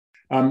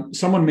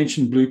Someone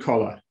mentioned blue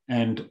collar,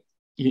 and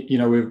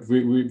we're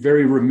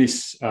very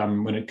remiss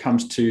when it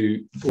comes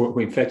to,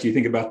 or in fact, you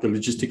think about the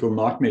logistical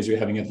nightmares we're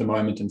having at the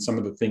moment and some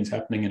of the things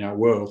happening in our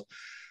world.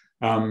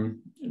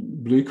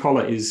 Blue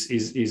collar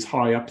is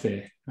high up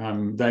there.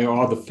 They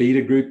are the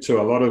feeder group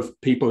to a lot of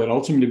people that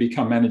ultimately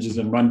become managers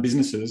and run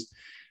businesses.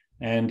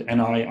 And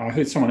I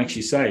heard someone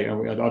actually say,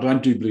 I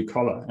don't do blue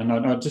collar. And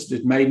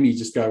it made me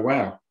just go,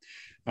 wow.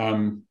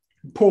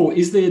 Paul,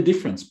 is there a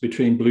difference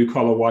between blue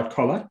collar, white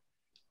collar?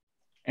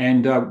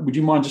 And would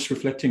you mind just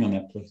reflecting on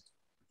that, please?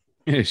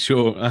 Yeah,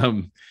 sure.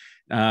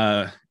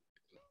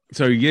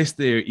 So yes,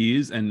 there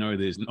is, and no,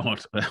 there's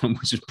not,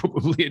 which is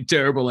probably a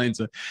terrible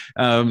answer.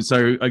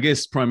 So I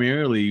guess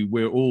primarily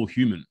we're all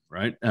human,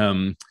 right?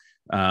 So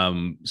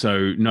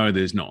no,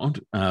 there's not.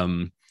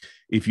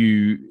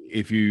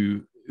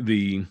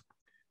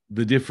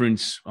 The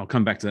difference, I'll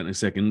come back to that in a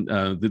second.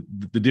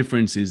 The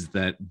difference is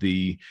that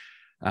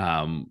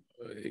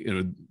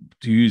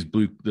to use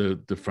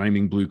the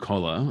framing blue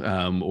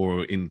collar,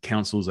 or in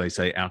councils they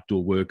say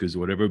outdoor workers or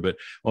whatever, but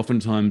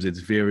oftentimes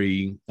it's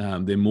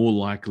they're more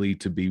likely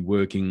to be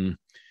working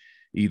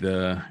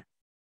either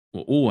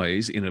or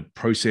always in a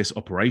process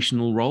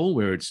operational role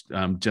where it's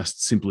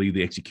just simply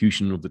the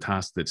execution of the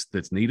task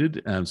that's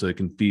needed, so it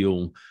can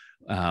feel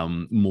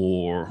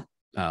more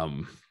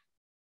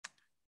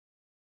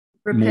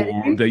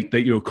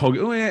that you're a cog.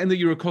 Oh yeah, and that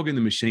you're a cog in the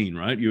machine,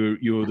 right?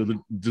 You're the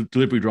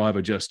delivery driver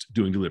just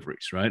doing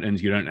deliveries, right? And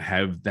you don't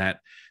have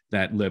that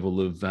level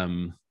of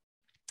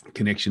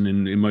connection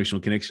and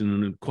emotional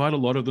connection. And quite a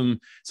lot of them,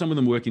 some of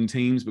them work in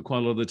teams, but quite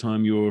a lot of the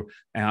time you're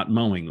out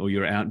mowing or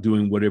you're out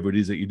doing whatever it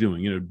is that you're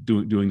doing,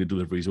 doing the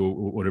deliveries or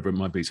whatever it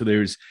might be. So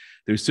there's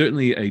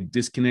certainly a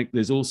disconnect.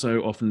 There's also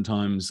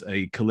oftentimes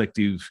a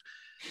collective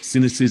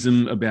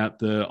cynicism about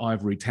the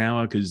ivory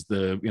tower because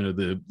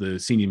the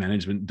senior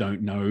management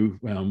don't know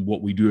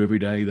what we do every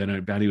day. They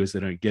don't value us. They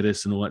don't get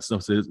us, and all that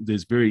stuff. So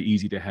there's very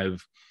easy to have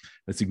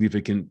a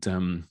significant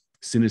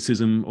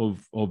cynicism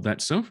of that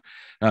stuff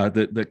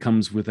that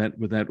comes with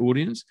that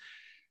audience.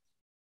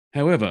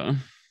 However,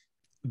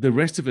 the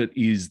rest of it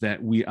is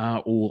that we are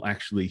all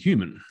actually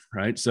human,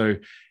 right? So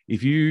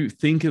if you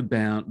think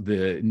about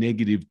the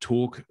negative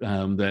talk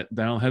that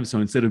they'll have, so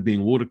instead of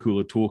being water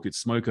cooler talk,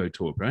 it's smoko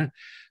talk, right?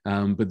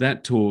 But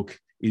that talk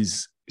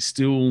is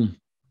still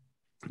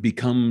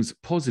becomes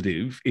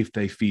positive if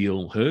they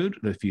feel heard,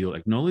 they feel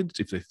acknowledged,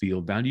 if they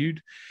feel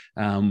valued,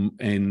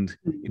 and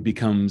it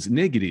becomes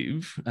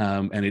negative,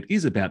 and it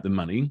is about the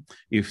money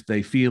if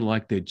they feel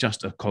like they're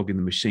just a cog in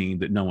the machine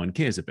that no one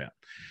cares about.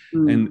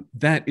 And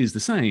that is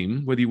the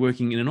same whether you're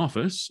working in an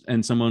office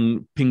and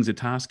someone pings a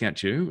task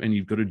at you and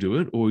you've got to do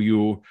it, or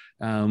you're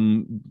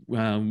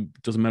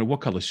doesn't matter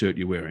what color shirt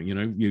you're wearing,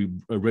 you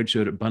a red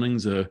shirt at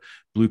Bunnings, a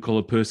blue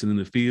collar person in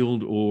the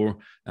field, or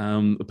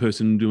a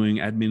person doing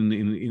admin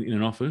in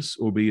an office,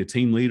 or be a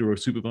team leader or a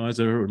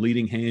supervisor or a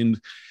leading hand,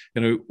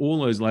 all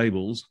those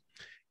labels.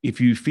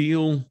 If you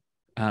feel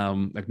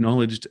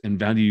acknowledged and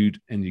valued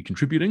and you're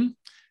contributing,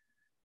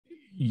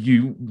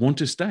 you want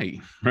to stay,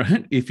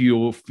 right? If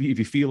you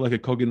feel like a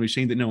cog in a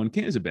machine that no one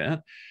cares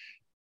about,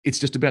 it's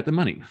just about the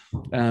money,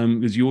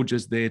 because you're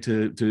just there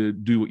to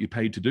do what you're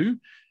paid to do,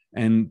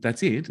 and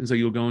that's it. And so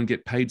you'll go and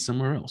get paid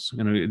somewhere else.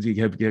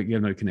 You have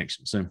no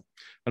connection. So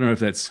I don't know if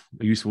that's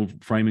a useful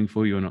framing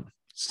for you or not.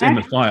 Stand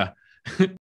the fire.